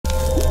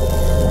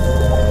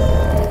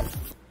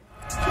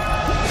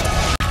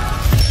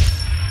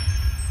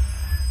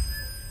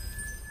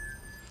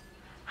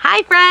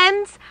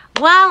friends.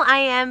 While I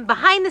am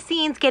behind the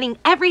scenes getting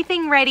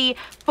everything ready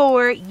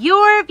for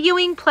your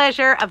viewing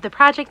pleasure of the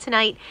project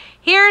tonight,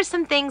 here are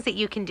some things that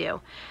you can do.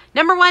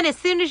 Number one, as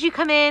soon as you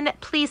come in,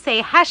 please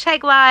say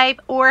 #live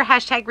or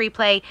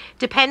 #replay,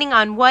 depending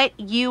on what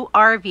you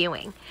are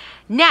viewing.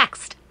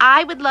 Next,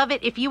 I would love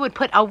it if you would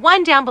put a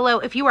 1 down below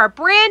if you are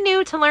brand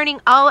new to learning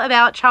all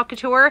about Chalk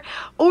Couture,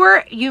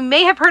 or you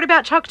may have heard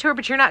about Chalk Couture,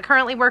 but you're not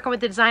currently working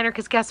with the designer,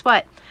 because guess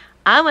what?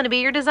 I want to be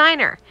your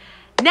designer.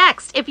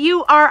 Next, if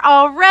you are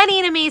already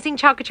an amazing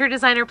Chalk Couture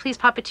designer, please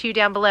pop a 2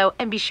 down below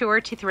and be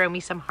sure to throw me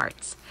some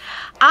hearts.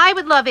 I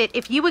would love it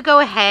if you would go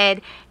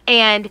ahead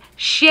and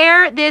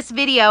share this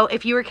video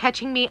if you are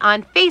catching me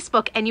on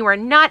Facebook and you are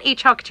not a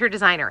Chalk Couture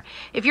designer.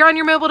 If you're on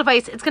your mobile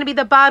device, it's going to be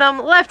the bottom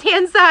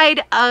left-hand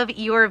side of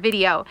your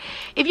video.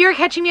 If you're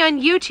catching me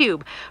on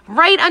YouTube,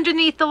 right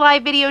underneath the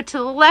live video to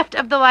the left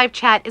of the live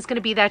chat is going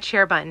to be that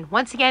share button.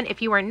 Once again,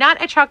 if you are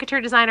not a Chalk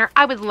Couture designer,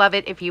 I would love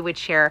it if you would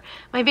share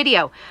my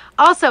video.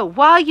 Also,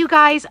 while you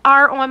guys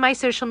are on my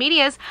social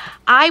medias,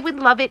 I would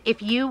love it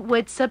if you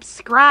would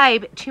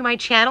subscribe to my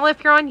channel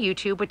if you're on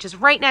YouTube, which is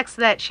right next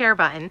to that share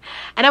button.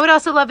 And I would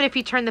also love it if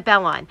you turn the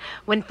bell on.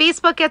 When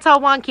Facebook gets all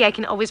wonky, I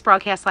can always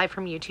broadcast live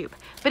from YouTube.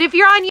 But if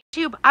you're on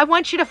YouTube, I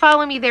want you to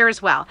follow me there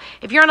as well.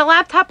 If you're on a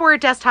laptop or a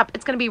desktop,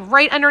 it's going to be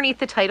right underneath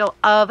the title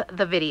of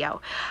the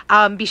video.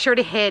 Be sure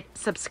to hit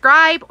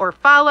subscribe or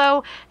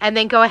follow, and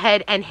then go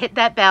ahead and hit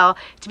that bell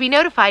to be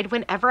notified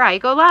whenever I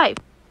go live.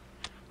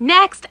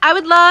 Next, I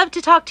would love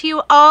to talk to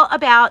you all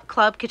about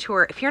Club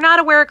Couture. If you're not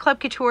aware of Club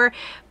Couture,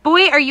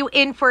 boy, are you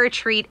in for a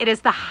treat. It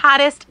is the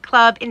hottest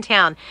club in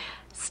town.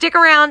 Stick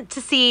around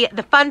to see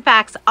the fun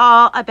facts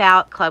all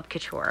about Club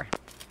Couture.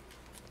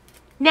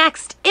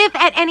 Next, if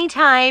at any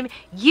time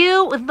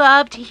you would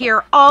love to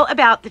hear all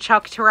about the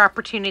Chalk Couture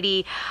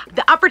opportunity,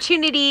 the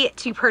opportunity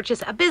to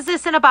purchase a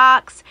business in a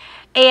box,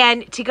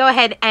 and to go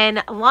ahead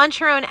and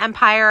launch your own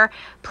empire,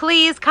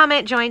 please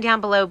comment, join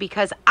down below,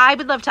 because I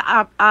would love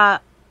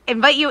to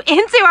invite you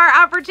into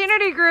our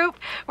opportunity group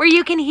where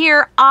you can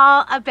hear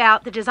all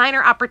about the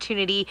designer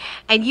opportunity,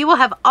 and you will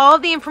have all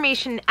the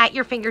information at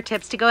your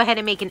fingertips to go ahead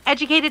and make an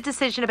educated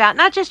decision about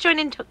not just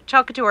joining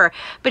Chalk Couture,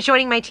 but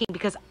joining my team,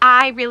 because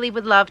I really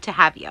would love to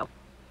have you.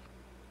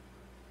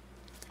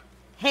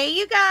 Hey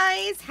you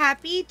guys,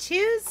 happy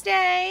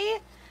Tuesday.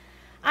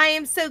 I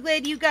am so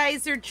glad you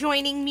guys are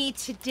joining me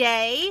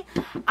today.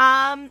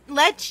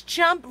 Let's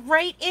jump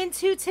right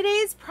into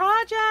today's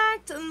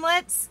project, and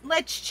let's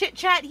chit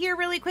chat here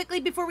really quickly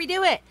before we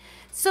do it.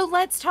 So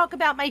let's talk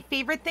about my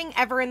favorite thing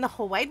ever in the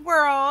whole wide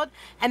world,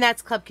 and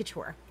that's Club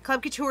Couture.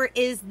 Club Couture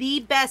is the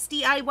best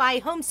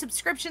DIY home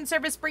subscription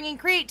service, bringing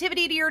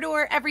creativity to your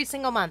door every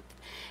single month.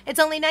 It's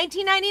only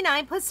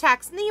 $19.99 plus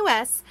tax in the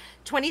US,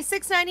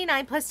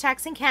 $26.99 plus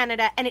tax in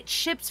Canada, and it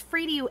ships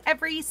free to you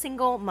every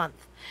single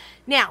month.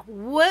 Now,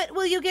 what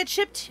will you get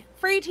shipped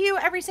free to you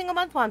every single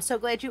month? Well, I'm so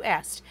glad you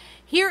asked.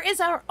 Here is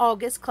our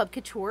August Club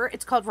Couture.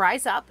 It's called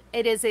Rise Up.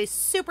 It is a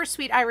super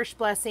sweet Irish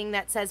blessing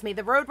that says, "May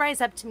the road rise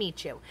up to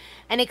meet you."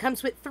 And it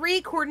comes with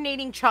 3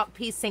 coordinating chalk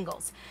piece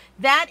singles.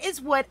 That is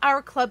what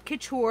our Club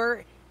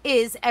Couture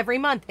is every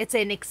month. It's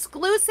an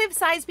exclusive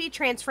size B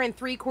transfer and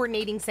 3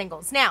 coordinating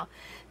singles. Now,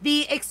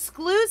 the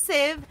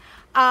exclusive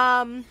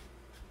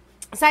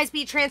size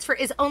B transfer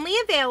is only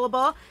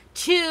available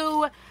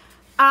to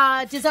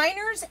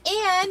designers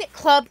and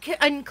Club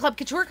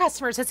Couture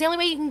customers. That's the only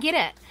way you can get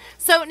it.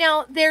 So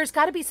now there's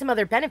got to be some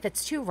other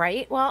benefits too,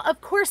 right? Well,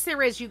 of course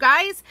there is, you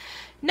guys.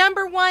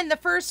 Number one, the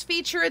first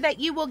feature that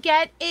you will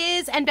get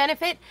is, and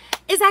benefit,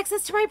 is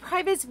access to my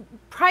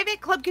private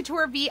Club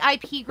Couture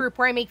VIP group,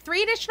 where I make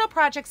 3 additional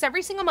projects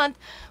every single month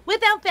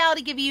without fail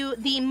to give you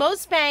the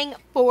most bang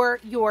for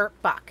your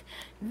buck.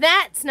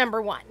 That's number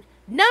one.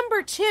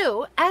 Number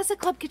two, as a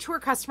Club Couture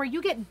customer,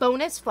 you get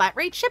bonus flat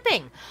rate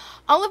shipping.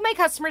 All of my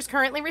customers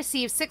currently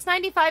receive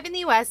 $6.95 in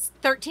the US,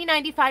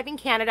 $13.95 in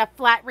Canada,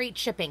 flat rate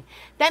shipping.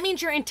 That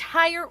means your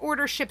entire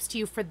order ships to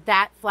you for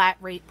that flat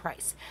rate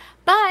price.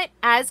 But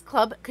as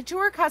Club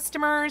Couture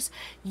customers,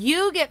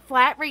 you get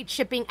flat rate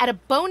shipping at a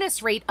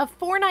bonus rate of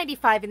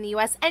 $4.95 in the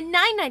US and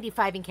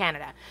 $9.95 in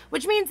Canada,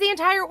 which means the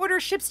entire order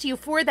ships to you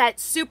for that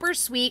super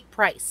sweet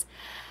price.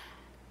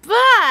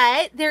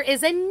 But there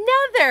is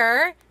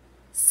another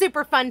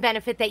super fun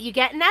benefit that you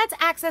get, and that's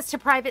access to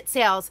private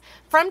sales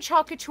from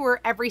Chalk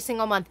Couture every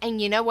single month. And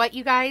you know what,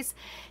 you guys?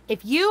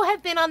 If you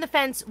have been on the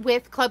fence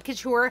with Club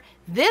Couture,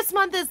 this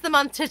month is the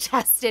month to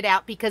test it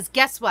out, because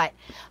guess what?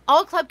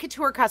 All Club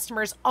Couture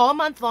customers all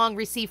month long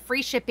receive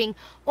free shipping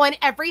on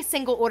every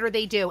single order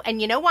they do.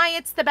 And you know why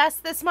it's the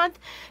best this month?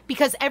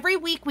 Because every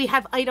week we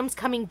have items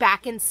coming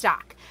back in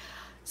stock.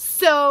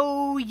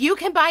 So you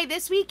can buy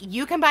this week,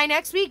 you can buy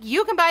next week,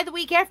 you can buy the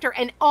week after,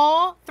 and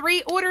all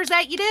 3 orders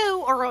that you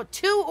do, or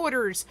 2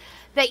 orders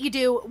that you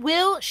do,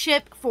 will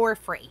ship for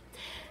free.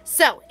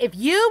 So if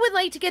you would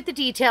like to get the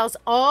details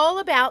all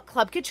about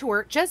Club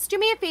Couture, just do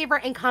me a favor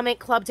and comment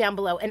club down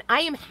below, and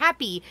I am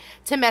happy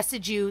to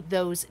message you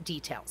those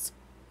details.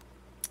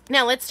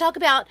 Now let's talk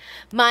about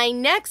my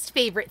next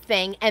favorite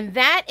thing, and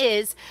that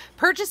is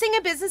purchasing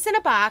a business in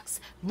a box,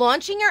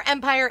 launching your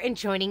empire, and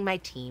joining my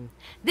team.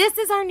 This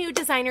is our new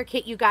designer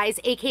kit, you guys,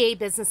 aka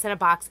Business in a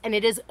Box, and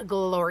it is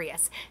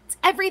glorious. It's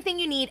everything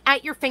you need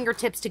at your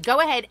fingertips to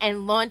go ahead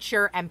and launch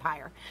your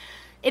empire.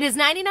 It is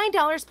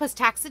 $99 plus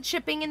tax and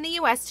shipping in the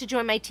US to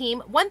join my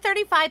team,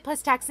 $135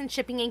 plus tax and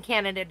shipping in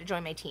Canada to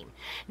join my team.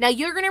 Now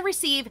you're going to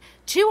receive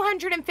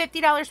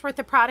 $250 worth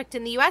of product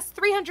in the US,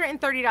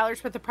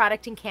 $330 worth of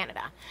product in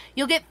Canada.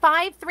 You'll get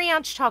 5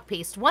 3-ounce chalk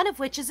paste, one of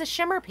which is a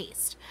shimmer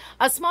paste,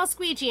 a small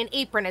squeegee, an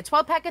apron, a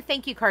 12-pack of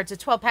thank you cards, a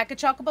 12-pack of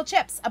chalkable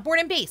chips, a board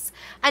and base,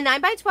 a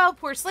 9x12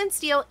 porcelain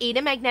steel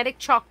 8 magnetic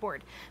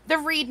chalkboard, the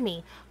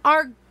ReadMe,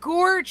 our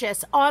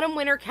gorgeous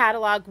autumn-winter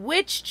catalog,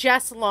 which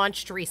just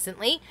launched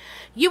recently.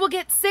 You will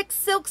get 6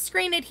 silk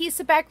screen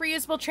adhesive back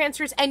reusable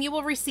transfers, and you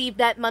will receive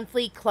that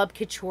monthly Club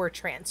Couture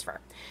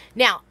transfer.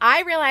 Now,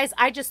 I realize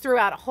I just threw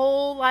out a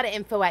whole lot of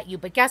info at you,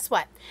 but guess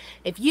what?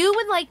 If you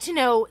would like to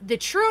know the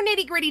true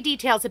nitty-gritty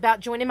details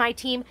about joining my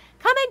team,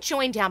 come and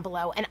join down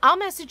below, and I'll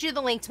message you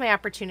the link to my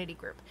opportunity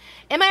group.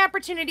 In my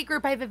opportunity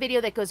group, I have a video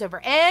that goes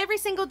over every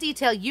single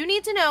detail you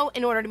need to know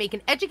in order to make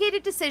an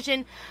educated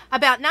decision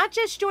about not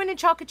just joining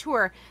Chalk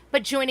Couture,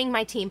 but joining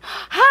my team.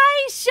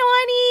 Hi,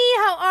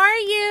 Shawnee! How are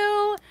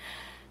you?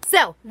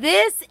 So,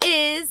 this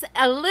is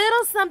a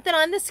little something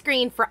on the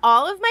screen for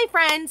all of my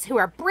friends who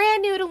are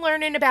brand new to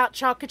learning about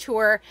Chalk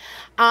Couture,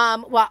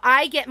 while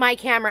I get my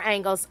camera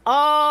angles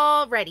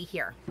all ready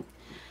here.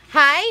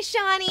 Hi,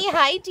 Shawnee.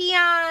 Hi,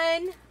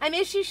 Dion. I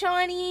miss you,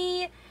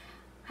 Shawnee.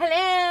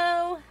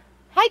 Hello.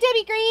 Hi,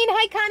 Debbie Green.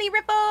 Hi, Connie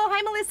Ripple.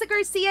 Hi, Melissa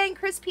Garcia and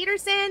Chris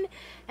Peterson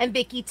and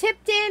Vicki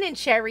Tipton and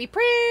Sherry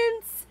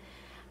Prince.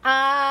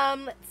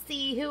 Let's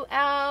see who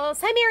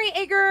else. Hi, Mary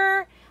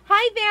Egger.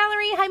 Hi,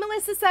 Valerie. Hi,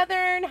 Melissa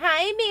Southern.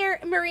 Hi,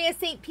 Maria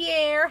St.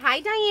 Pierre. Hi,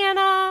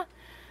 Diana.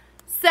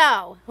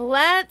 So,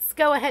 let's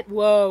go ahead.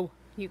 Whoa,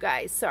 you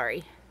guys.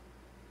 Sorry.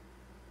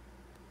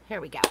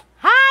 Here we go.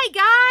 Hi,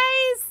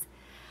 guys.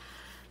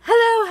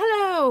 Hello,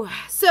 hello.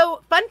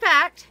 So, fun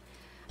fact,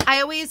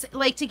 I always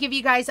like to give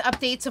you guys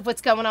updates of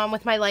what's going on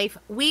with my life.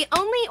 We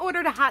only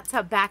ordered a hot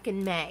tub back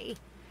in May.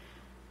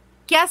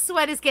 Guess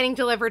what is getting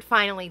delivered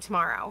finally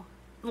tomorrow?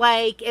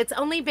 Like, it's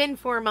only been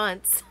 4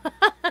 months.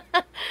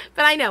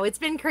 But I know, it's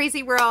been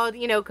crazy world.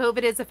 You know,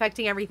 COVID is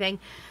affecting everything.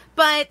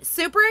 But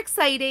super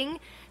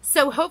exciting.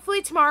 So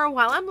hopefully tomorrow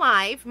while I'm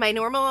live, my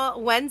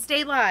normal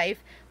Wednesday live,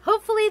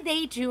 hopefully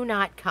they do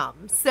not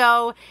come.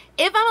 So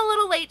if I'm a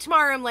little late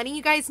tomorrow, I'm letting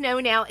you guys know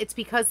now it's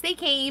because they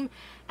came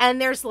and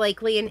there's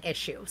likely an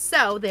issue.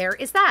 So there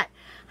is that.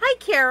 Hi,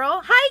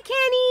 Carol. Hi,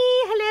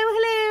 Kenny.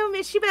 Hello, hello.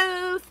 Miss you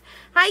both.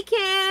 Hi,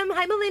 Kim.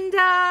 Hi,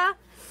 Melinda.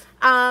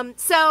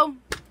 So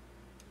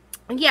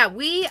yeah,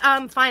 we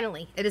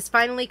it is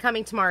finally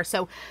coming tomorrow.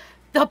 So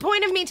the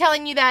point of me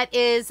telling you that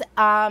is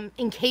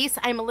in case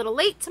I'm a little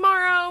late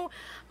tomorrow,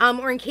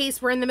 or in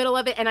case we're in the middle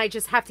of it and I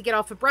just have to get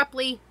off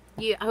abruptly,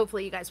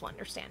 hopefully you guys will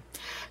understand.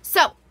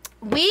 So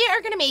we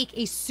are going to make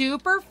a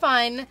super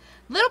fun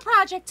little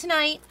project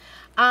tonight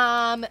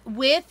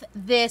with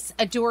this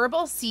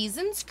adorable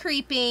Seasons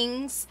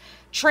Creepings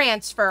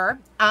transfer.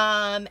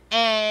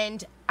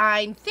 And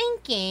I'm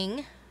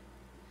thinking,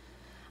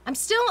 I'm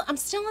still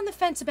on the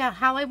fence about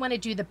how I want to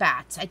do the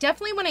bats. I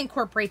definitely want to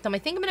incorporate them. I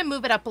think I'm going to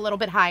move it up a little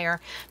bit higher,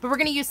 but we're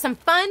going to use some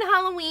fun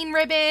Halloween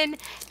ribbon.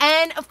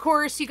 And of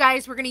course, you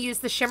guys, we're going to use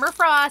the Shimmer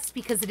Frost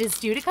because it is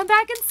due to come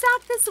back in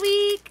stock this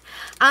week.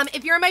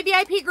 If you're in my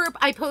VIP group,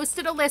 I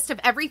posted a list of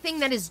everything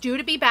that is due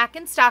to be back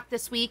in stock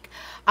this week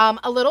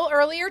a little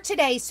earlier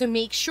today, so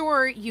make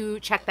sure you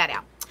check that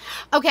out.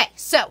 Okay,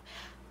 so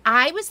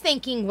I was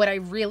thinking what I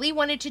really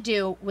wanted to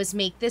do was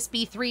make this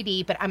be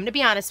 3D, but I'm going to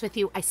be honest with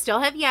you. I still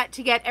have yet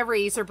to get a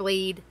razor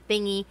blade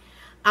thingy.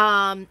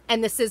 And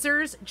the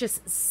scissors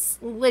just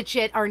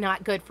legit are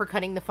not good for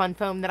cutting the fun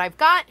foam that I've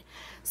got.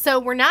 So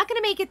we're not going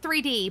to make it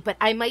 3D, but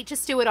I might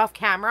just do it off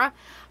camera.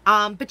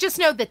 But just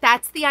know that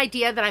that's the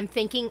idea that I'm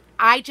thinking.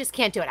 I just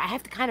can't do it. I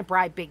have to kind of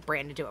bribe Big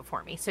Brand to do it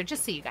for me. So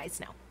just so you guys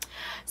know.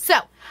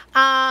 So,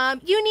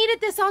 you needed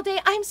this all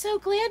day. I'm so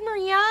glad,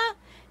 Maria.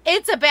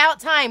 It's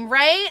about time,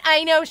 right?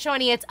 I know,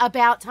 Shawnee, it's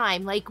about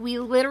time. Like, we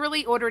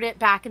literally ordered it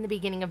back in the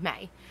beginning of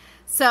May.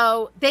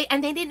 So, they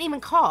didn't even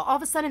call. All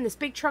of a sudden, this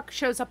big truck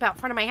shows up out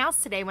front of my house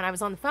today when I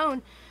was on the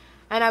phone.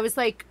 And I was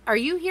like, are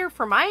you here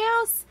for my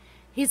house?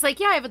 He's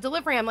like, yeah, I have a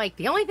delivery. I'm like,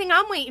 the only thing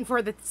I'm waiting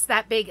for that's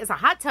that big is a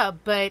hot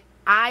tub. But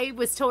I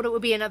was told it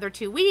would be another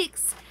 2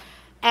 weeks.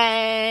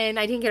 And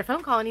I didn't get a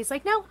phone call. And he's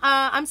like, no,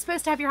 I'm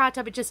supposed to have your hot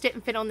tub. It just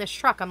didn't fit on this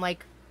truck. I'm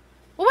like,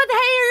 well, what the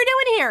hell are you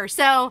doing here?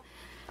 So,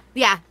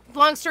 yeah,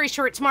 long story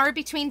short, tomorrow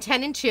between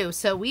 10 and 2,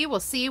 so we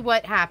will see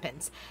what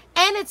happens.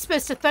 And it's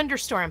supposed to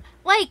thunderstorm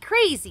like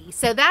crazy,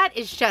 so that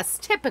is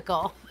just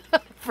typical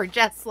for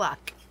Jess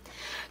Luck.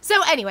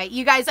 So anyway,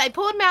 you guys, I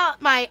pulled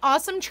out my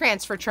awesome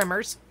transfer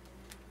trimmers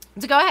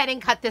to go ahead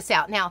and cut this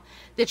out. Now,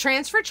 the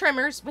transfer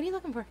trimmers, what are you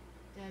looking for?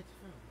 Dad's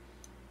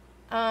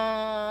phone.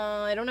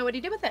 I don't know what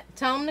he did with it.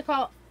 Tell him to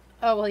call.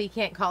 Oh, well, he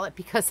can't call it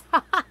because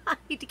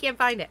he can't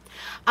find it.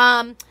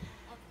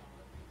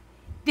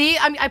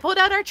 I pulled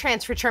out our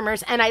transfer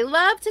trimmers, and I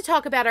love to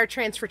talk about our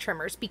transfer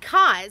trimmers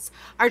because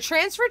our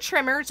transfer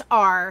trimmers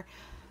are,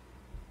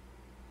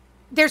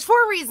 there's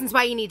 4 reasons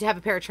why you need to have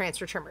a pair of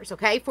transfer trimmers,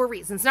 okay? 4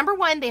 reasons. Number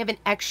 1, they have an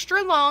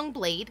extra long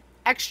blade,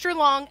 extra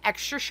long,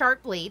 extra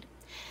sharp blade.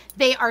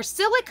 They are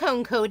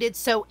silicone coated,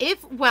 so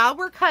if while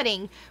we're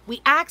cutting,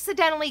 we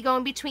accidentally go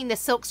in between the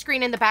silk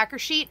screen and the backer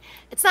sheet,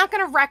 it's not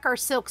going to wreck our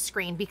silk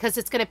screen because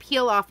it's going to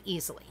peel off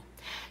easily.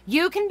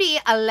 You can be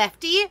a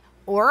lefty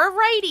or a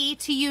righty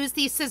to use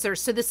these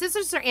scissors. So the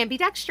scissors are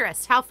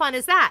ambidextrous. How fun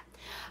is that?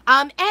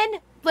 And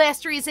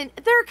last reason,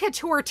 they're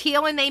Couture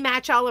teal and they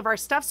match all of our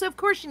stuff. So of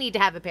course you need to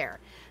have a pair.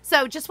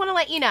 So just want to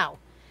let you know,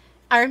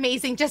 are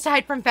amazing, just to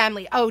hide from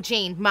family. Oh,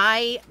 Jane,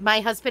 my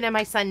husband and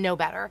my son know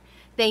better.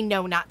 They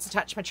know not to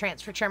touch my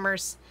transfer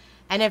trimmers.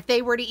 And if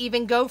they were to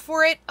even go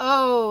for it,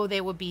 oh,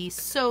 they would be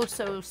so,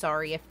 so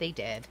sorry if they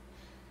did.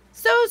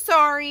 So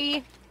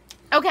sorry.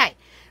 Okay.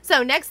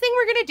 So next thing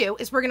we're going to do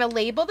is we're going to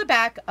label the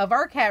back of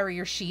our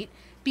carrier sheet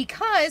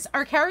because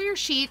our carrier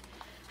sheet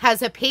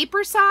has a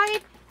paper side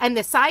and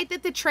the side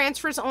that the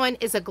transfer's on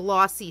is a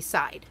glossy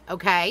side,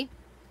 okay?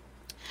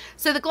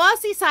 So the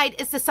glossy side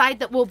is the side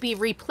that we'll be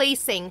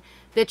replacing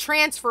the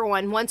transfer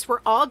on once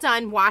we're all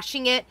done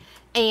washing it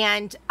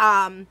and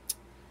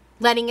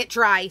letting it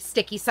dry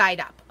sticky side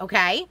up,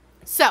 okay?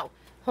 So,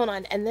 hold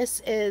on, and this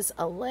is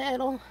a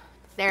little,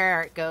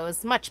 there it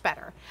goes, much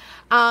better.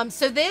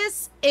 So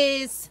this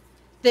is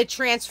the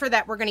transfer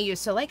that we're going to use.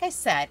 So like I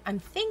said, I'm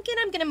thinking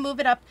I'm going to move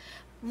it up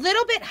a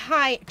little bit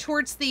high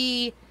towards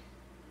the,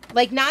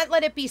 like not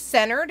let it be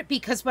centered,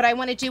 because what I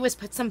want to do is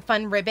put some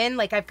fun ribbon.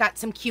 Like I've got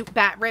some cute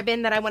bat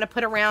ribbon that I want to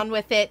put around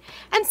with it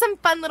and some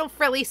fun little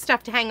frilly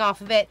stuff to hang off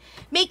of it.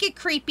 Make it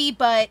creepy,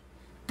 but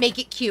make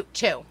it cute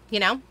too, you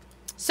know?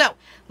 So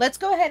let's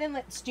go ahead and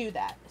let's do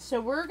that. So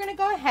we're going to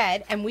go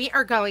ahead and we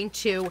are going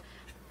to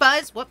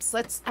fuzz. Whoops.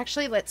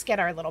 Let's get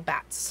our little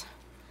bats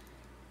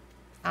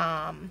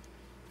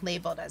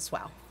labeled as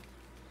well.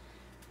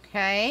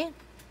 Okay.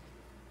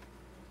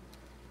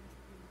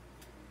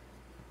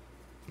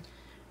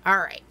 All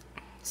right.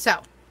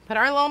 So put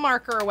our little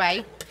marker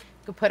away.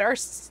 Go put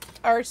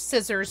our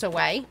scissors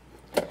away.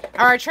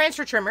 Our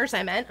transfer trimmers,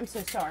 I meant. I'm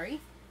so sorry.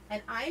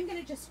 And I'm going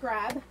to just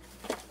grab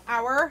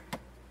our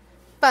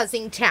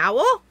fuzzing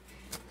towel.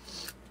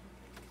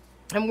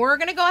 And we're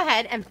going to go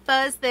ahead and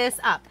fuzz this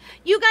up.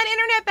 You got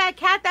internet back,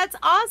 Kat. That's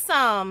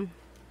awesome.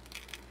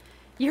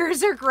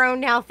 Yours are grown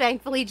now,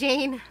 thankfully,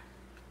 Jane.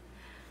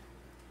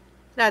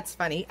 That's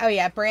funny. Oh,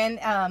 yeah.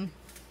 Brand,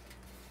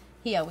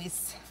 he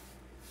always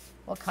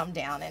will come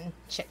down and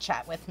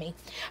chit-chat with me.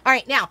 All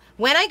right. Now,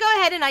 when I go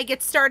ahead and I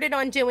get started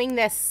on doing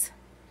this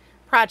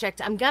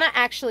project, I'm going to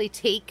actually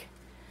take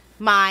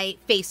my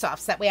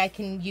face-offs. That way I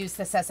can use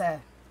this as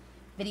a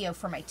video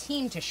for my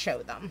team to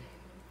show them.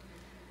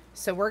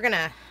 So we're going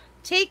to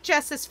take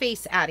Jess's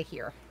face out of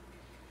here.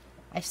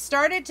 I've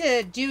started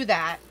to do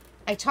that.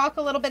 I talk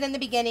a little bit in the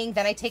beginning,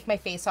 then I take my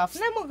face off,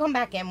 and then we'll come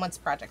back in once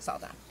the project's all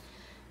done.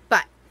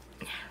 But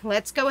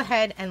let's go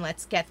ahead and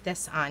let's get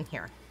this on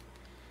here.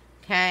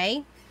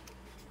 Okay.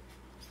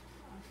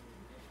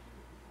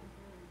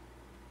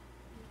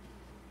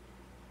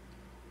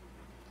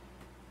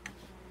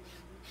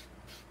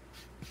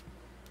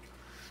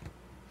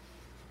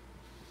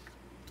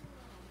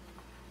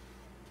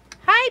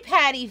 Hi,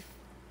 Patty.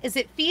 Is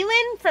it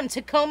Phelan from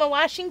Tacoma,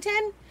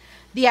 Washington?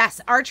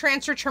 Yes, our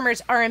transfer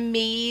trimmers are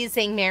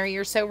amazing, Mary.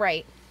 You're so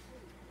right.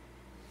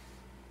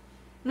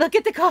 Look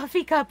at the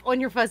coffee cup on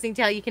your fuzzing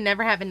tail. You can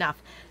never have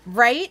enough.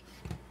 Right?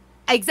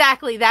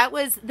 Exactly. That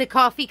was the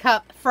coffee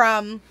cup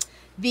from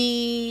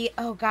the,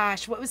 oh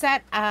gosh, what was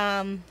that?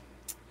 I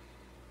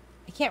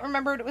can't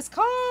remember what it was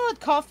called.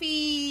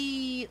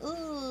 Coffee,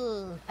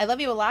 I love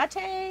you a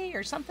latte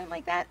or something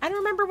like that. I don't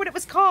remember what it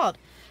was called,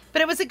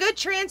 but it was a good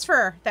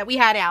transfer that we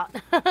had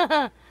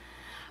out.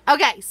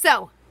 Okay,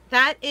 so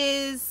that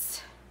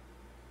is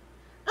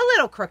a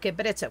little crooked,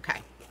 but it's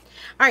okay.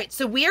 All right,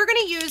 so we are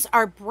going to use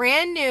our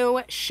brand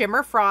new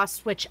Shimmer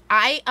Frost, which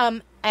I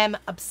am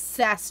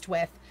obsessed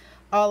with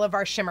all of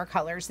our shimmer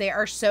colors. They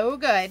are so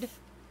good.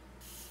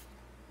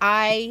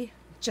 I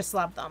just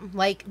love them.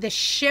 Like the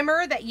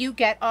shimmer that you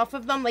get off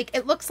of them, like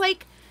it looks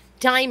like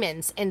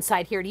diamonds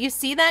inside here. Do you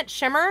see that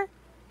shimmer?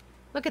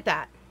 Look at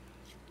that.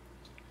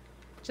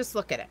 Just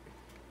look at it.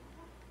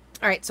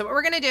 All right, so what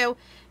we're going to do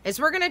is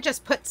we're going to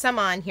just put some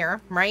on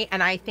here, right?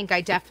 And I think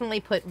I definitely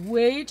put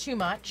way too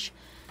much,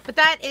 but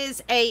that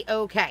is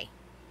a-okay.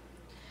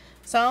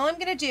 So all I'm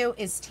going to do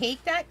is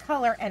take that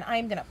color and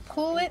I'm going to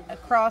pull it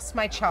across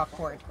my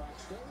chalkboard.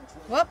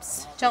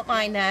 Whoops, don't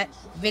mind that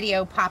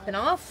video popping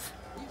off.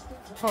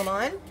 Hold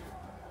on.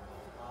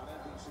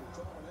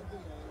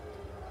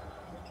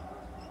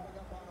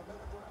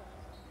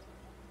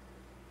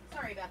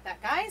 Sorry about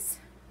that, guys.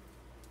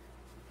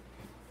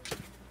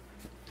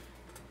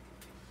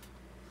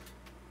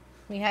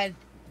 Me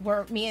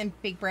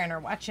and Big Bran are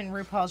watching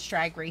RuPaul's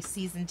Drag Race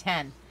Season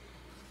 10.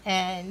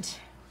 And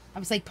I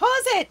was like,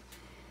 pause it!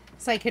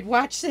 So I could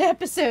watch the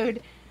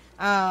episode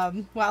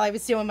while I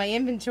was doing my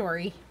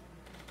inventory.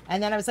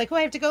 And then I was like, oh,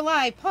 I have to go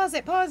live. Pause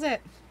it, pause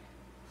it.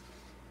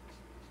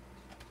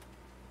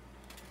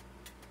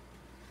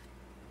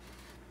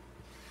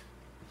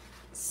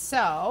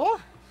 so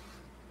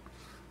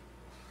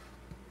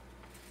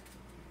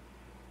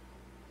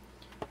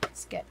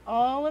let's get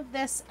all of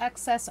this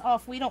excess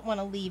off. We don't want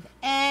to leave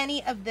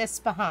any of this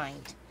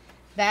behind.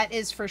 That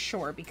is for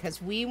sure,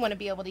 because we want to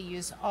be able to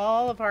use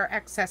all of our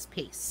excess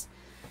paste,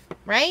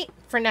 right?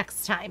 For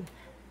next time.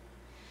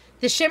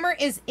 The shimmer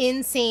is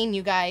insane,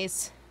 you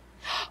guys.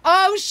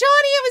 Oh,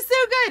 Shawnee, it was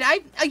so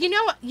good. You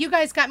know, you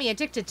guys got me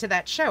addicted to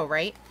that show,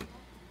 right?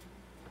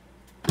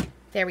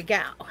 There we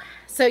go.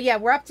 So yeah,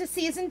 we're up to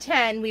season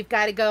 10. We've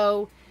got to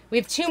go. We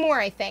have 2 more,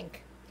 I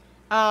think.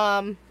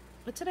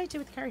 What did I do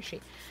with Carrie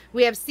Sheet?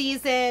 We have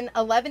season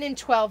 11 and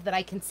 12 that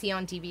I can see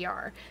on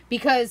DVR,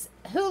 because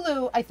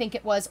Hulu, I think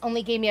it was,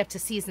 only gave me up to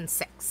season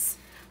 6.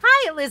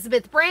 Hi,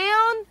 Elizabeth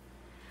Brown.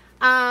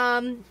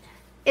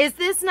 Is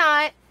this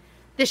not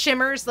the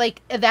shimmers?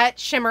 Like, that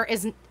shimmer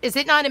is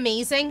it not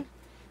amazing?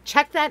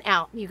 Check that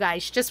out, you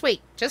guys. Just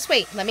wait. Just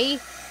wait. Let me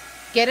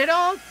get it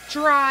all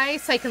dry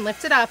so I can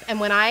lift it up. And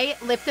when I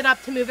lift it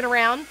up to move it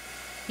around,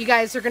 you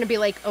guys are going to be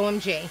like,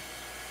 OMG.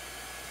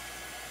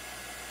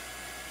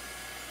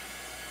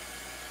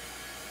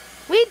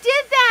 We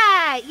did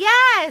that!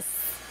 Yes!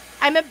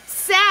 I'm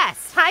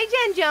obsessed. Hi,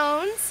 Jen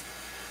Jones.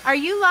 Are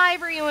you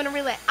live or are you in a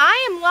relay?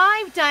 I am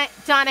live,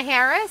 Donna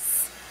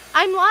Harris.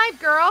 I'm live,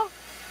 girl.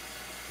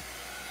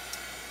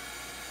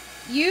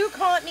 You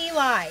caught me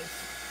live.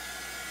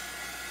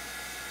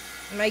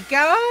 Oh my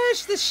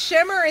gosh, the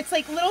shimmer. It's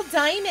like little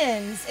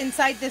diamonds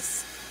inside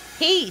this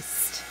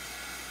paste.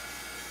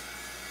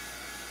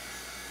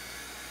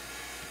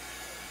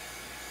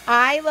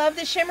 I love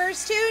the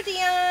shimmers too,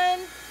 Dion.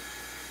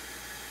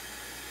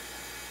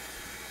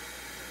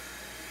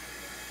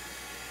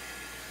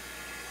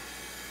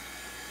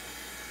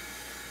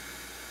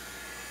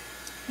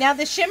 Now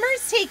the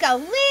shimmers take a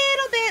little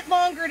bit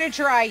longer to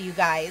dry, you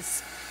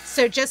guys.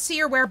 So just so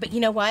you're aware, but you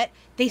know what?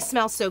 They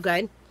smell so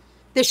good.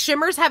 The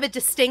shimmers have a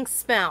distinct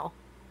smell.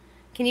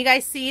 Can you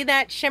guys see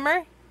that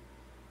shimmer?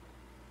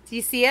 Do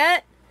you see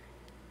it?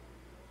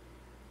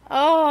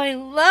 Oh, I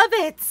love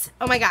it.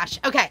 Oh my gosh.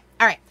 Okay.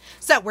 All right.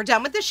 So we're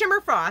done with the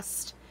shimmer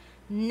frost.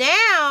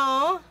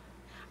 Now,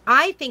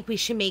 I think we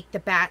should make the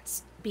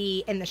bats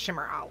be in the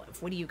shimmer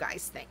olive. What do you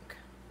guys think?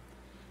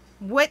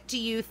 What do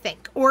you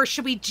think? Or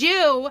should we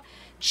do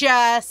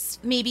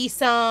just maybe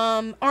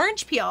some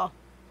orange peel?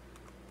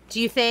 Do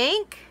you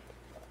think?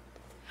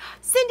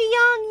 Cindy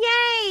Young,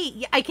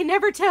 yay! I can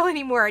never tell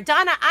anymore.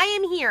 Donna, I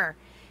am here.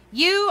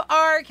 You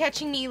are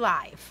catching me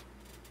live.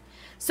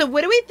 So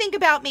what do we think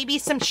about maybe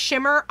some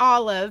shimmer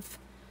olive?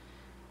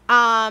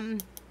 What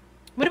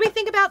do we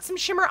think about some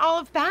shimmer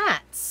olive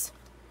bats?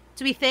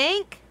 Do we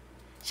think?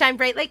 Shine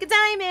bright like a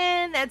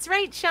diamond. That's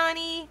right,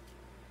 Shawnee.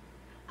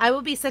 I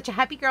will be such a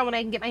happy girl when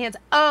I can get my hands.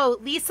 Oh,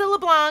 Lisa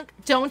LeBlanc,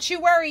 don't you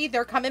worry.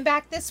 They're coming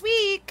back this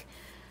week.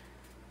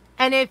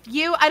 And if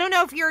you, I don't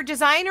know if you're a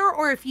designer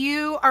or if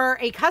you are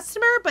a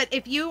customer, but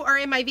if you are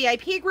in my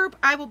VIP group,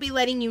 I will be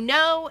letting you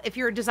know. If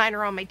you're a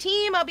designer on my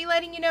team, I'll be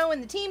letting you know in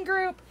the team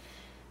group.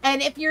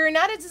 And if you're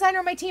not a designer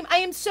on my team, I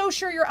am so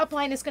sure your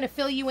upline is going to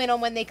fill you in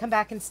on when they come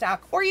back in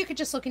stock. Or you could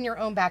just look in your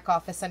own back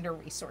office under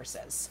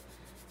resources.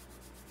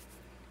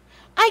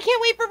 I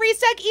can't wait for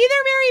restock either,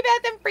 Mary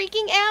Beth. I'm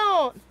freaking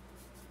out.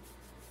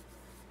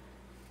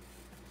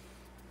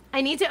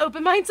 I need to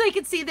open mine so I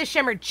can see the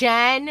shimmer.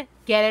 Jen,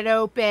 get it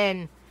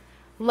open.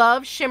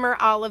 Love shimmer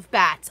olive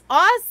bats.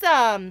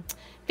 Awesome.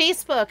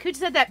 Facebook, who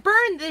said that?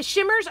 Burn, the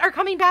shimmers are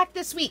coming back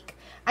this week.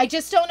 I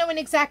just don't know an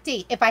exact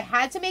date. If I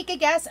had to make a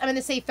guess, I'm going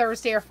to say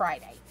Thursday or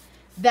Friday.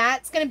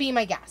 That's going to be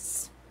my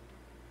guess.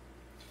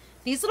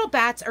 These little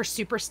bats are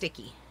super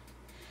sticky.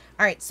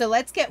 All right, so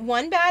let's get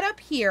one bat up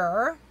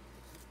here.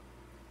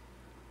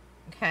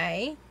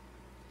 Okay.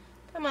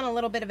 I'm on a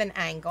little bit of an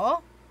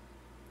angle.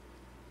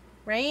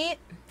 Right?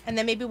 And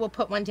then maybe we'll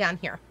put one down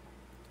here.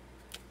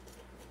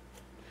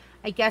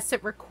 I guess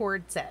it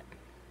records it.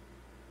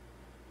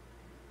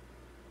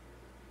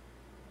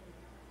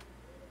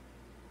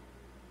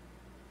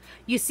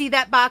 You see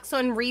that box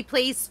on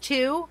replays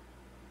too?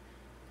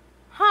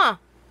 Huh.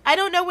 I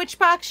don't know which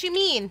box you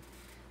mean.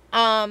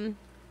 Donna.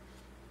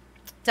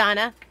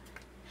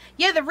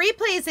 Yeah, the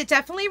replays, it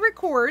definitely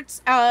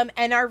records.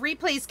 And our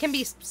replays can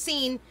be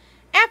seen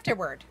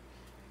afterward.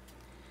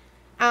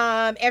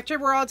 After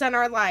we're all done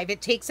our live.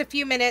 It takes a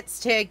few minutes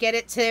to get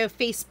it to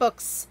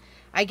Facebook's,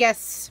 I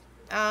guess,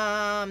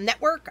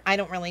 network. I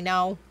don't really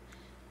know.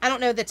 I don't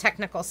know the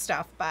technical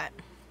stuff, but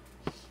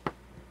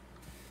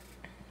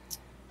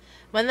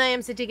one that I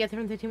am to get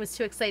from the team was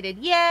too excited.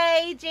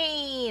 Yay,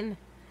 Jane!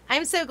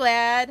 I'm so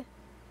glad.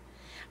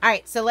 All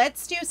right, so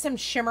let's do some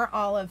shimmer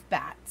olive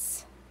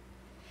bats.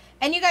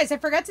 And you guys, I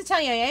forgot to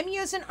tell you, I am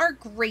using our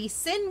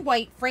Grayson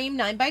white frame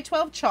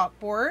 9x12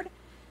 chalkboard,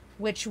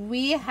 which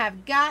we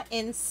have got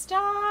in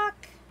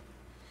stock.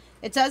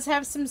 It does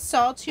have some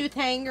sawtooth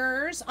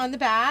hangers on the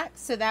back,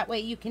 so that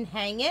way you can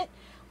hang it.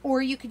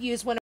 Or you could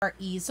use one of our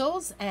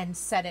easels and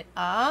set it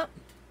up.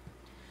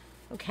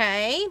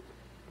 Okay.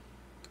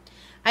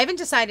 I haven't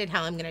decided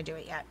how I'm going to do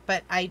it yet,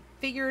 but I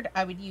figured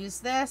I would use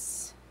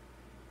this.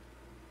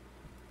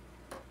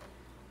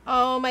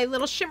 Oh, my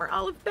little shimmer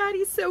olive bat.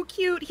 He's so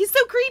cute. He's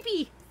so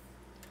creepy.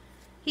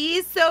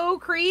 He's so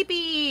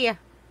creepy.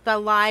 The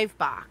live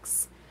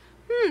box.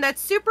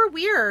 That's super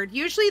weird.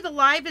 Usually the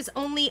live is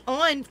only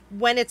on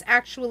when it's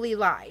actually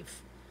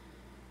live.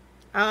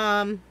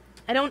 I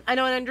don't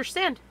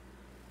understand.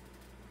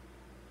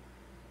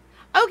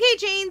 Okay,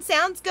 Jane,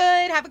 sounds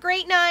good. Have a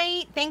great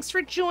night. Thanks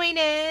for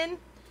joining.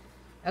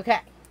 Okay,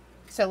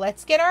 so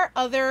let's get our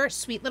other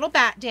sweet little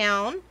bat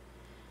down.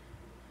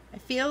 I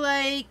feel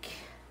like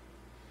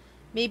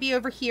maybe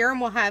over here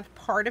and we'll have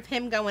part of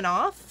him going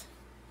off.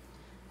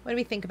 What do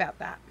we think about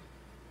that?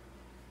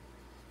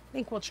 I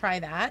think we'll try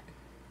that.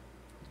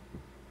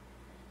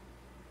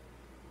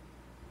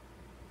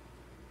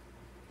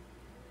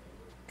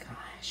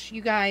 Gosh,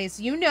 you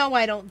guys, you know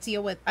I don't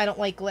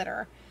like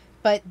glitter.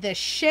 But the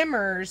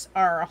shimmers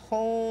are a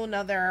whole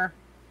nother,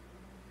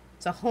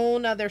 it's a whole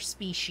nother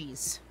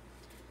species.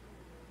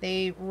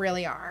 They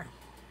really are.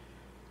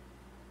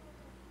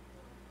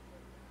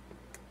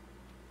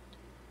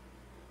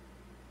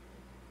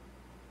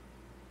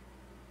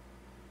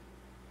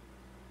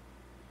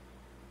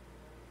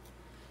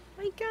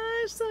 My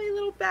gosh, silly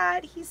little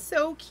bat. He's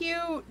so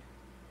cute.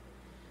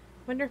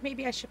 Wonder if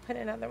maybe I should put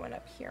another one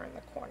up here in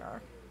the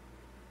corner.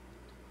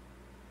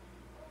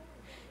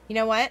 You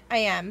know what?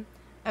 I'm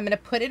going to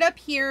put it up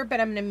here, but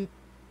I'm going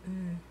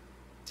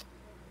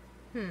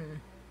to...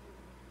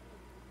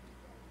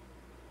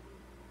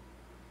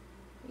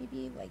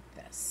 Maybe like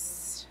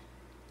this.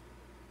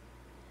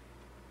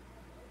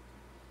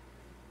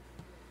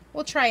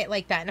 We'll try it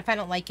like that, and if I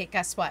don't like it,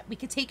 guess what? We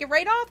could take it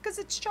right off because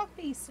it's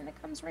chalk-based, and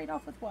it comes right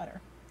off with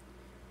water.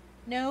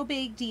 No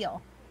big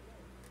deal.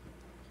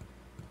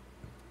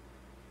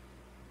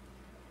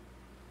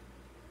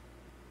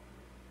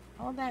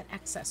 All that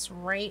excess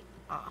right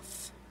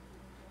off.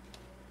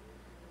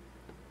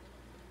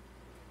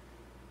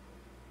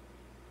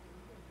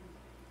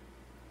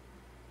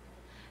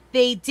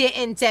 They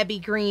didn't, Debbie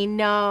Green.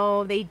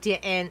 No, they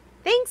didn't.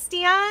 Thanks,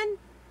 Dion.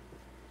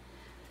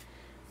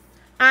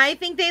 I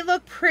think they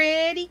look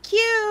pretty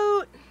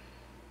cute.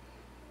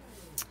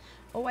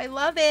 Oh, I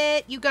love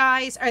it, you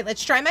guys. All right,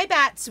 let's try my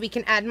bat so we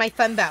can add my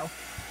fun bow.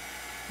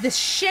 The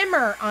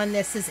shimmer on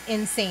this is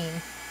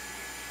insane.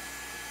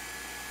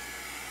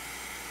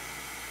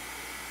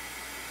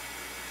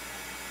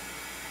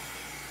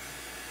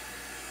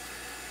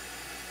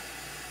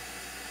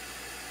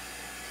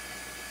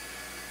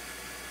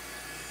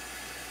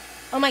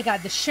 Oh my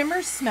God, the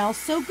shimmers smell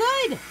so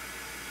good.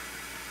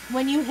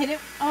 When you hit it,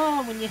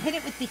 when you hit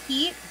it with the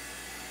heat.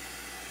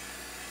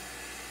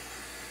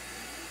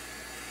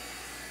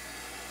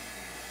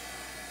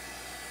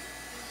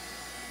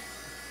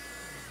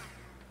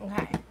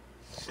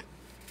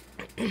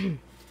 Okay.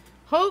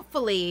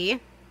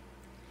 Hopefully,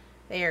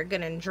 they are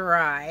gonna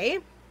dry.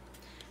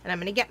 And I'm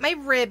gonna get my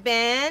ribbon.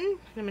 I'm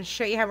gonna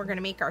show you how we're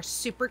gonna make our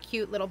super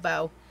cute little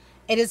bow.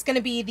 It is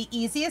gonna be the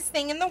easiest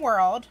thing in the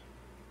world.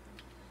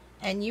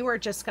 And you are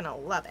just gonna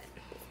love it.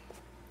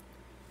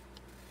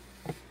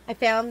 I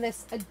found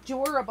this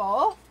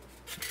adorable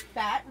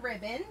bat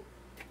ribbon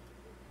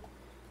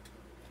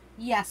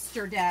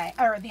yesterday,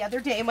 or the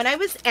other day when I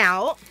was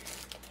out.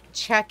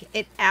 Check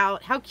it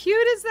out. How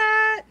cute is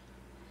that?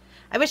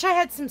 I wish I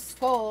had some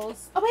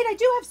skulls. Oh wait, I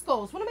do have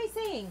skulls. What am I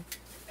saying?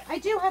 I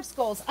do have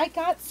skulls. I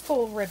got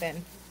skull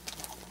ribbon.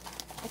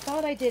 I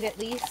thought I did at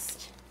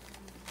least.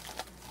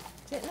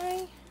 Didn't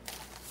I?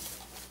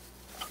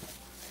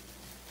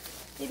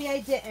 Maybe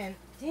I didn't.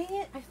 Dang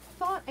it, I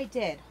thought I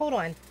did. Hold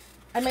on.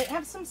 I might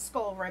have some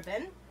skull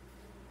ribbon.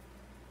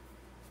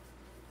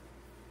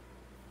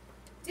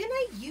 Didn't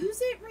I use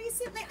it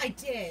recently? I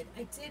did.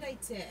 I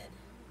did.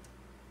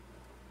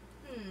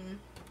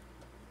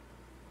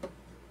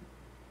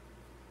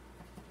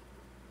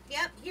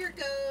 Yep, here it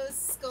goes.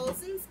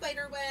 Skulls and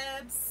spider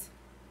webs.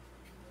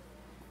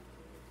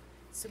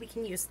 So we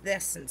can use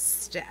this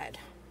instead.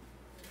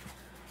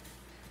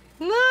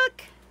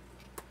 Look!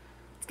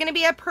 It's going to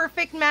be a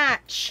perfect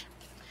match.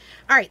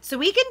 All right, so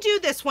we can do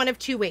this one of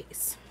two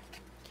ways.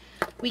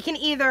 We can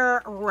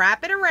either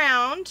wrap it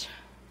around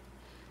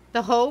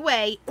the whole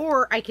way,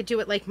 or I could do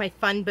it like my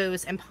fun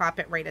bows and pop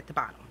it right at the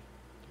bottom.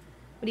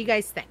 What do you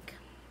guys think?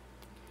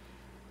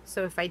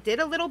 So if I did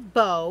a little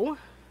bow,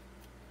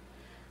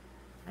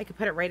 I could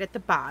put it right at the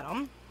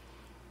bottom.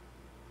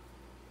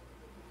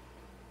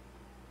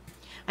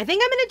 I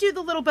think I'm going to do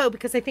the little bow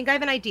because I think I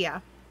have an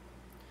idea.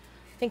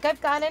 I think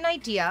I've got an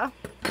idea.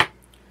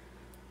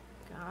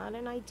 Got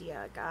an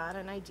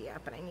idea,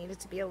 but I need it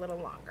to be a little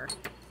longer.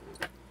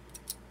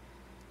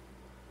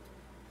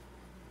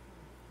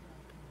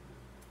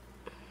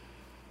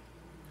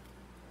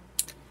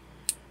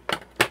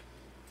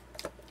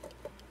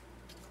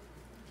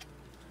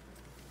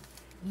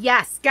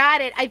 Yes,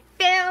 got it. I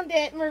found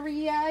it,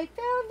 Maria. I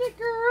found it,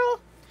 girl.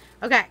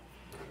 Okay.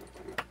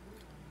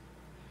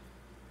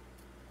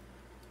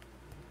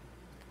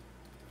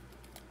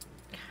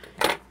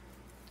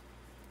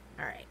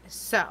 All right,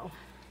 so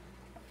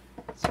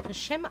let's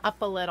push him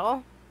up a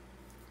little.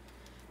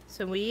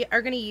 So we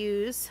are going to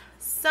use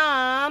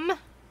some,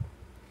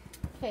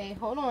 okay,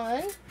 hold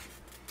on.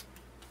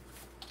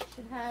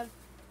 should have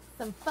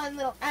some fun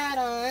little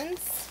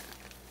add-ons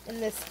in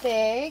this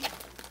bag.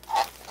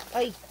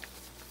 I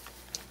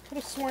could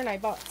have sworn I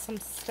bought some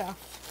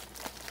stuff.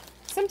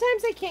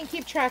 Sometimes I can't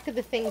keep track of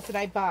the things that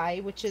I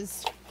buy, which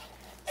is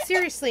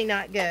seriously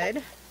not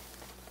good.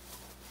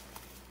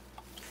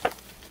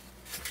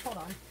 Hold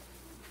on.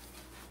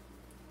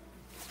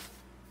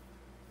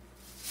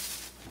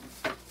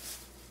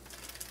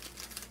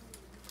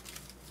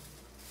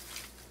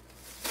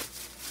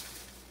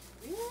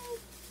 Really?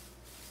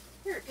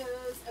 Here it goes.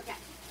 Okay.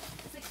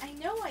 It's like, I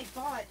know I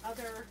bought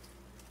other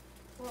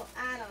little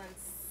add-on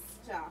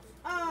stuff.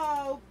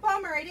 Oh,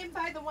 bummer. I didn't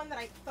buy the one that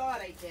I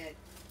thought I did.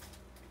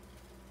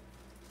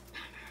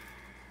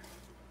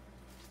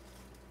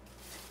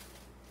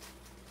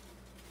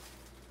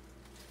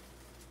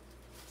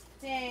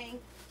 Dang.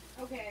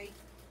 Okay.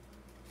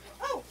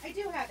 Oh, I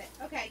do have it.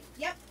 Okay.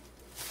 Yep.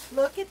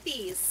 Look at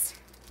these.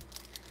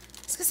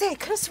 I was going to say, I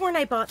could have sworn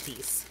I bought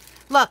these.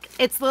 Look,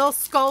 it's little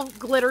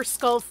glitter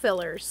skull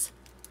fillers.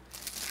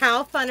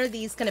 How fun are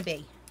these going to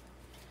be?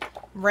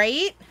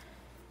 Right?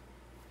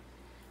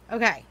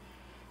 Okay.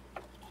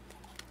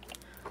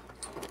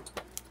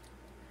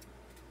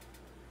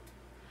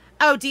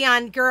 Oh,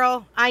 Dion,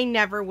 girl, I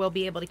never will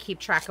be able to keep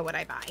track of what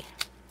I buy.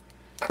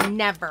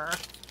 Never.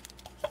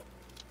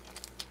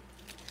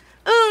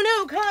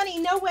 Oh, no, Connie.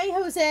 No way,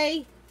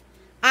 Jose.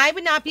 I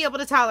would not be able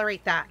to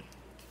tolerate that.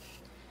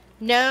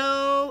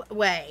 No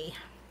way.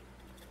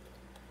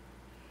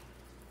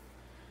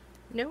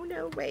 No,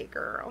 no way,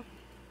 girl.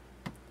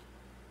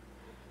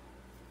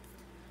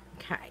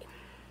 Okay.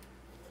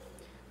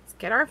 Let's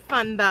get our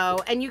fun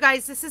bow. And you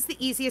guys, this is the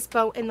easiest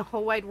bow in the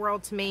whole wide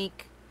world to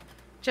make.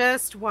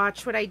 Just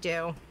watch what I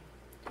do.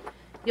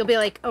 You'll be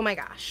like, oh my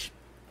gosh.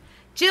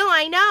 Jill,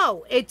 I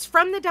know. It's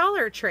from the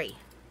Dollar Tree.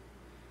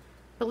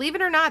 Believe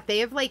it or not, they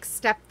have like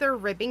stepped their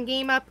ribbon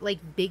game up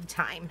like big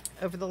time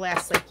over the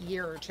last like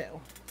year or two.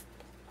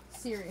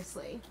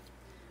 Seriously.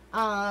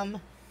 I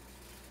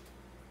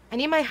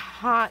need my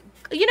hot...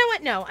 You know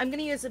what? No, I'm going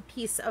to use a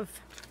piece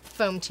of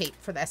foam tape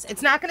for this.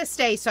 It's not going to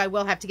stay, so I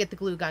will have to get the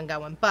glue gun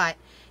going. But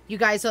you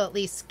guys will at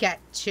least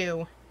get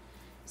to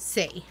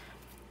see.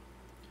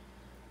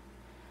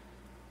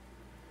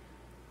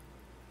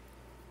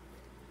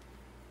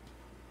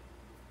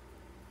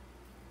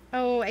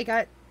 Oh, I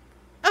got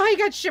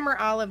shimmer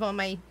olive on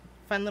my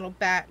fun little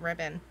bat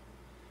ribbon.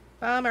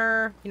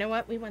 Bummer. You know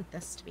what? We want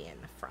this to be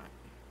in the front.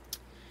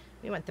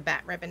 We want the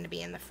bat ribbon to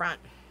be in the front.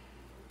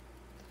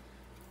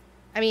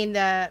 I mean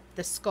the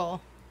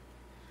skull.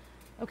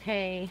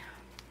 Okay.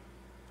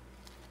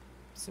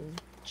 Some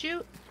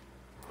jute.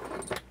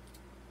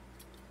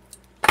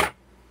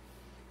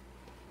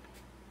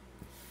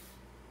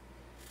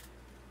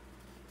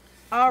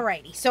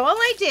 Alrighty. So all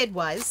I did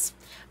was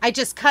I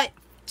just cut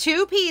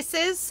 2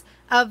 pieces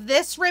of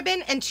this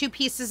ribbon and 2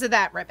 pieces of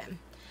that ribbon.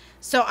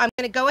 So I'm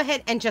going to go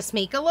ahead and just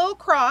make a little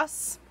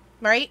cross,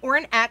 right? Or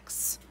an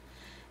X.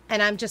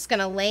 And I'm just going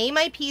to lay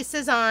my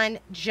pieces on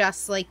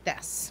just like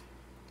this.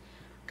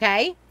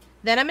 Okay?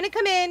 Then I'm going to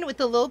come in with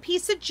a little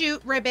piece of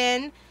jute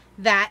ribbon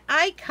that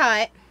I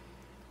cut.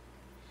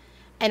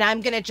 And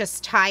I'm going to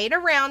just tie it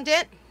around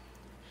it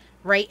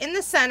right in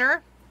the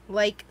center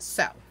like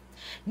so.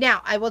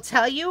 Now, I will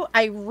tell you,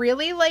 I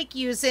really like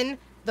using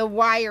the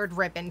wired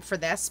ribbon for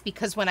this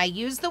because when I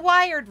use the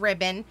wired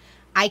ribbon,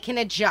 I can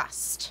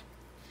adjust.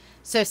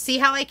 So see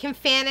how I can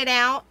fan it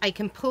out? I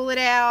can pull it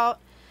out.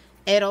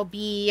 It'll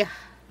be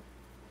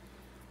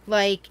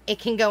like, it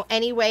can go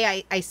any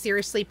way I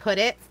seriously put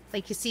it.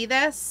 Like, you see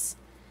this?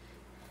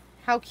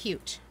 How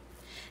cute.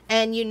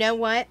 And you know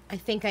what? I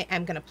think I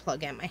am going to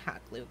plug in my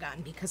hot glue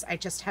gun because I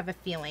just have a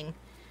feeling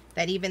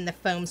that even the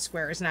foam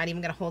square is not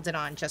even going to hold it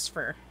on just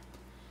for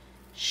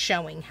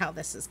showing how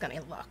this is going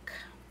to look.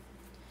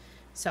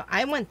 So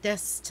I want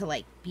this to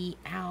like be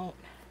out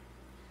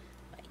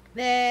like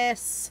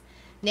this.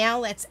 Now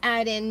let's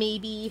add in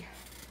maybe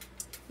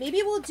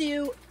we'll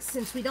do,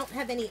 since we don't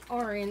have any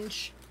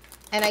orange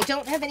and I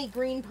don't have any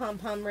green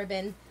pom-pom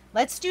ribbon,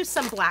 let's do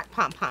some black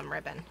pom-pom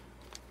ribbon.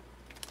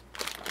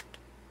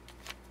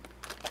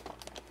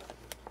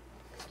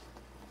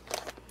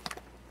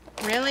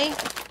 Really?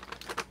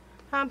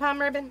 Pom-pom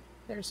ribbon?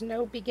 There's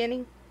no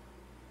beginning?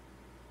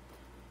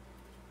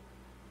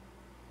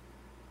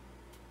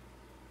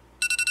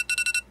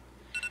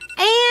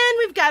 And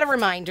we've got a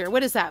reminder.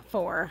 What is that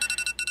for?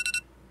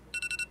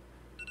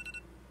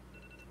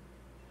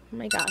 Oh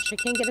my gosh, I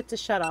can't get it to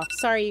shut off.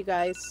 Sorry, you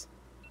guys.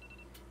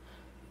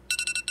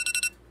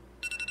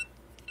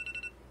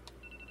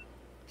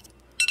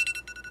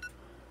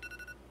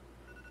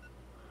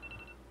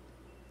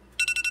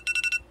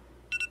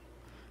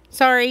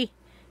 Sorry.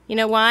 You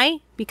know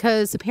why?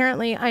 Because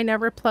apparently I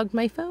never plugged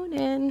my phone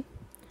in.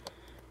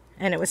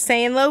 And it was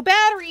saying low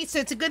battery, so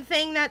it's a good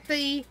thing that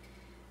the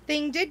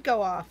thing did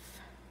go off.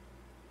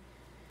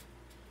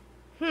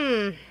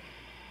 If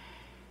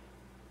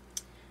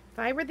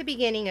I were the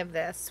beginning of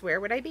this,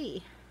 where would I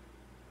be?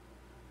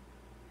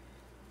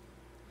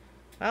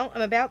 Well,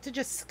 I'm about to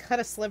just cut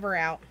a sliver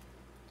out.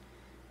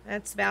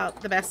 That's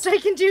about the best I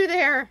can do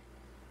there.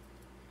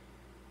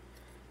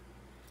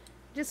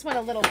 Just want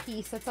a little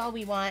piece. That's all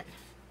we want.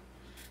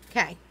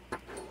 Okay.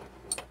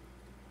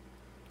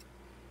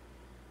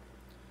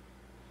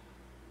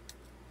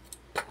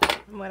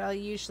 And what I'll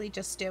usually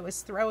just do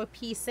is throw a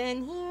piece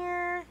in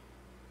here.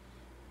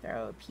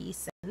 Throw a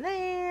piece in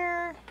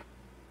there.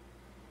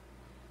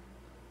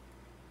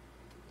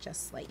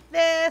 Just like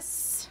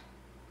this.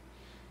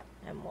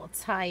 And we'll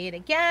tie it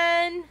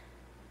again.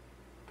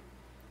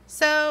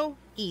 So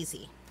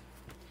easy.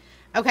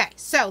 Okay,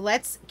 so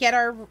let's get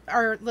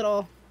our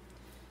little,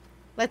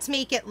 let's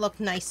make it look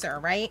nicer,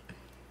 right?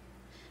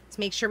 Let's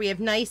make sure we have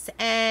nice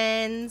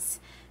ends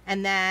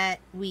and that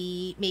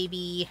we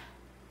maybe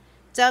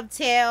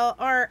dovetail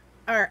or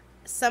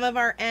some of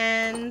our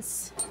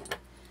ends.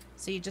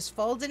 So you just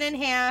fold it in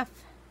half.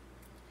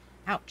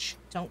 Ouch,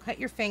 don't cut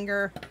your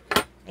finger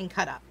and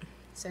cut up.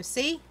 So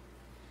see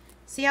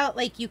how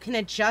like you can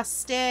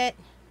adjust it.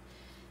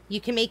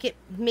 You can make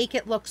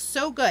it look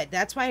so good.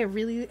 That's why I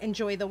really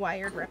enjoy the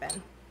wired ribbon.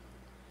 You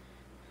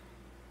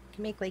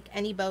can make like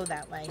any bow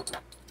that way.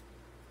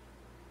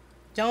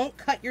 Don't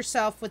cut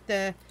yourself with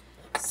the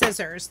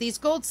scissors. These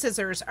gold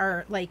scissors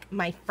are like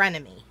my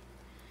frenemy.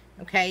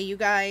 Okay, you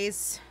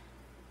guys.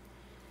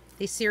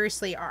 They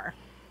seriously are.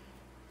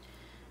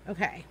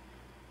 Okay.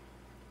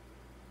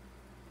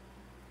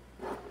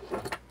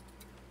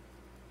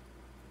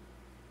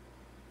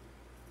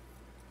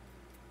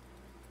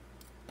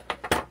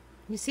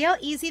 You see how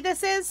easy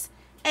this is?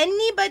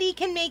 Anybody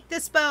can make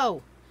this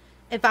bow.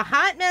 If a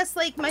hot mess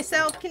like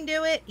myself can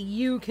do it,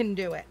 you can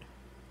do it.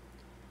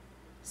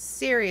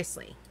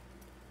 Seriously.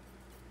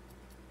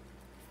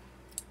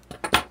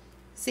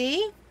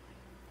 See?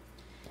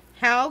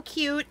 How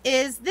cute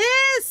is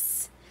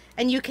this?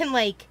 And you can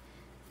like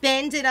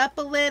bend it up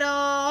a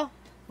little,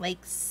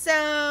 like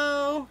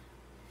so.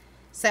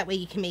 So that way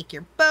you can make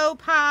your bow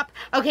pop.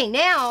 Okay,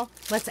 now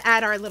let's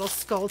add our little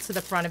skull to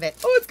the front of it.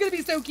 Oh, it's gonna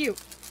be so cute.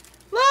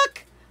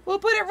 Look, we'll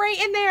put it right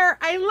in there.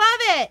 I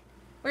love it.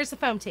 Where's the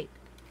foam tape?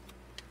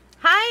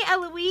 Hi,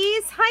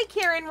 Eloise. Hi,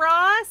 Karen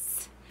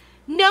Ross.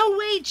 No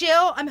way,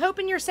 Jill. I'm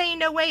hoping you're saying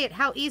no way at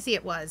how easy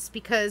it was,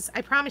 because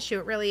I promise you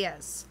it really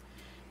is.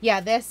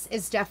 Yeah, this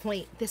is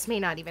definitely, this may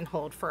not even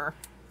hold for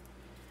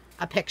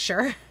a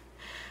picture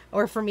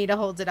or for me to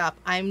hold it up.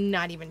 I'm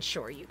not even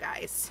sure, you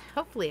guys.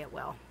 Hopefully it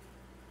will.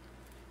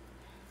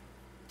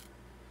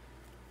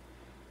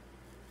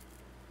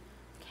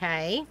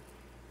 Okay.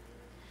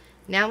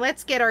 Now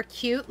let's get our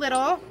cute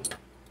little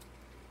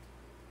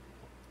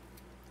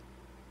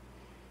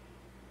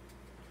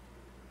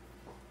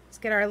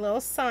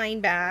sign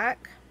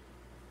back.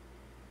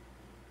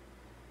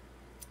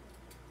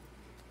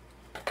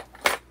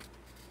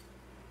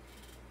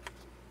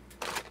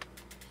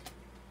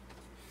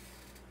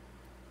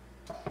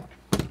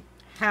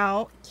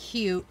 How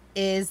cute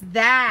is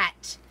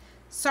that?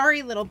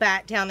 Sorry, little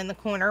bat down in the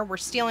corner. We're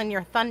stealing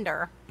your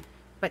thunder.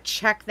 But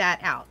check that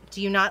out.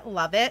 Do you not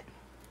love it?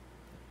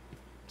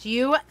 Do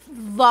you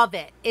love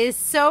it? It is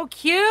so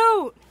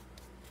cute.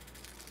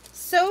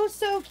 So,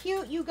 so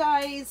cute, you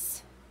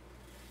guys.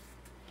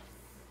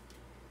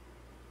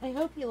 I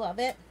hope you love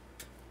it.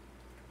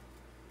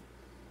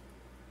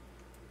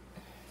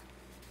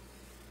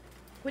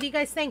 What do you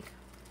guys think?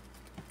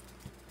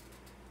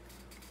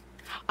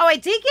 Oh, I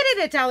did get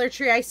it at Dollar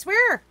Tree. I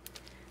swear.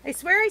 I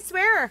swear, I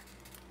swear.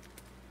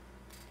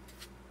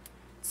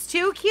 It's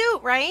too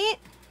cute, right?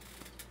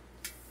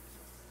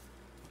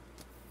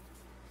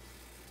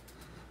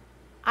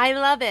 I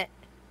love it.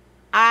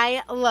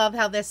 I love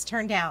how this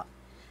turned out.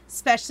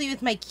 Especially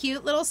with my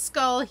cute little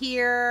skull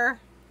here.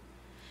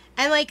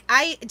 And like,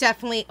 I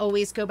definitely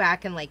always go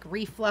back and like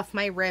refluff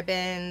my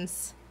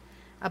ribbons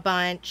a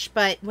bunch.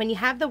 But when you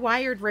have the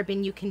wired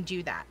ribbon, you can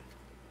do that.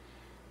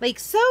 Like,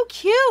 so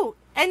cute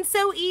and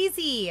so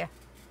easy.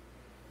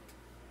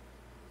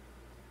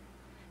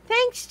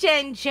 Thanks,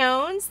 Jen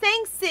Jones.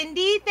 Thanks,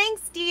 Cindy.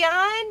 Thanks,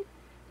 Dion.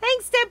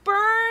 Thanks, Deb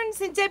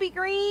Burns and Debbie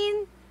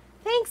Green.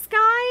 Thanks,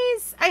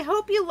 guys. I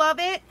hope you love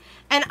it.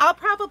 And I'll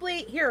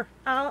probably, here,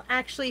 I'll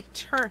actually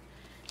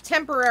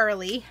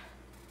temporarily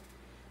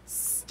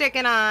stick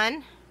it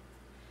on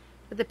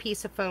with a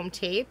piece of foam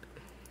tape.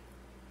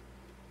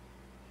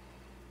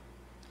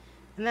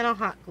 And then I'll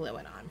hot glue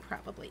it on,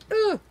 probably.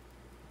 Ooh!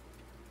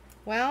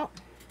 Well,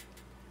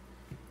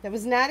 that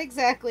was not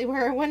exactly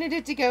where I wanted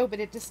it to go, but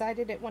it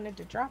decided it wanted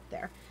to drop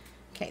there.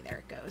 Okay, there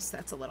it goes.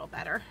 That's a little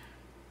better.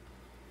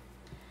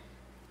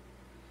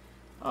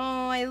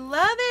 Oh, I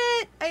love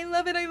it. I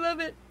love it. I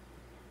love it.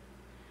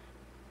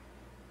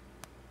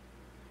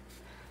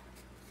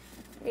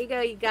 There you go,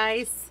 you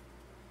guys.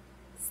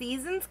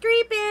 Season's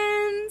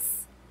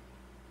Creepings.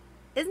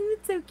 Isn't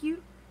it so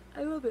cute?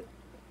 I love it.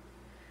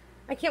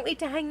 I can't wait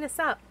to hang this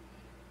up.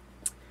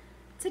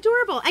 It's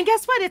adorable. And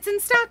guess what? It's in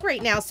stock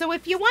right now. So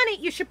if you want it,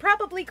 you should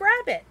probably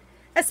grab it.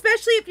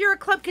 Especially if you're a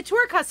Club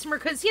Couture customer,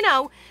 because, you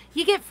know,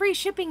 you get free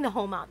shipping the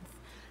whole month.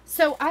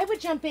 So I would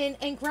jump in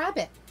and grab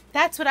it.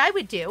 That's what I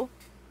would do.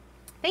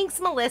 Thanks,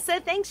 Melissa.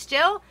 Thanks,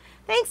 Jill.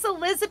 Thanks,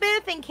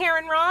 Elizabeth and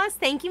Karen Ross.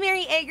 Thank you,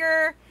 Mary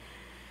Egger.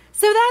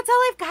 So that's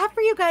all I've got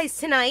for you guys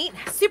tonight.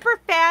 Super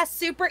fast,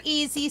 super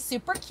easy,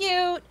 super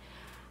cute.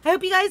 I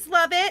hope you guys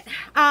love it.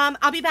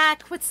 I'll be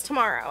back. What's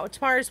tomorrow?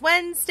 Tomorrow's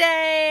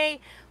Wednesday.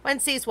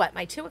 Wednesday's what?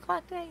 My 2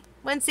 o'clock day?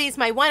 Wednesday's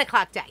my 1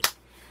 o'clock day.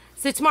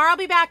 So tomorrow I'll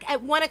be back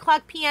at 1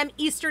 o'clock p.m.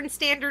 Eastern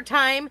Standard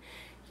Time.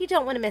 You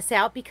don't want to miss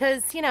out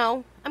because, you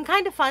know, I'm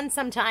kind of fun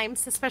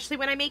sometimes, especially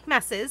when I make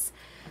messes.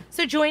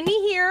 So join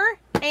me here.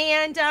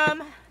 And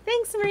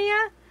thanks,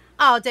 Maria.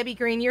 Oh, Debbie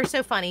Green, you're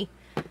so funny.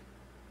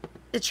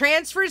 The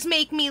transfers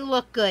make me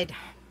look good.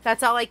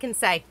 That's all I can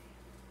say.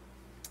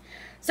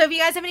 So if you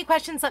guys have any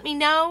questions, let me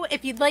know.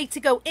 If you'd like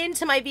to go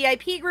into my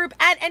VIP group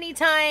at any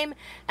time,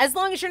 as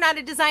long as you're not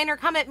a designer,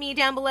 comment me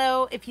down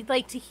below. If you'd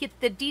like to hit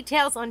the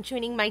details on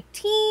joining my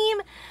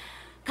team,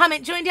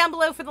 comment join down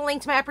below for the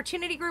link to my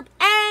opportunity group.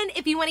 And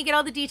if you want to get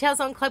all the details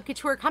on Club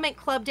Couture, comment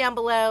club down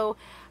below.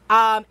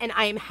 And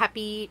I am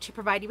happy to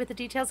provide you with the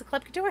details of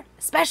Club Couture,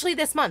 especially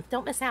this month.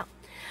 Don't miss out.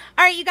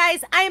 All right, you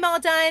guys, I am all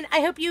done.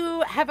 I hope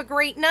you have a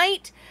great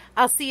night.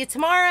 I'll see you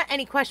tomorrow.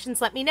 Any questions,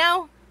 let me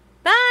know.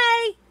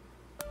 Bye.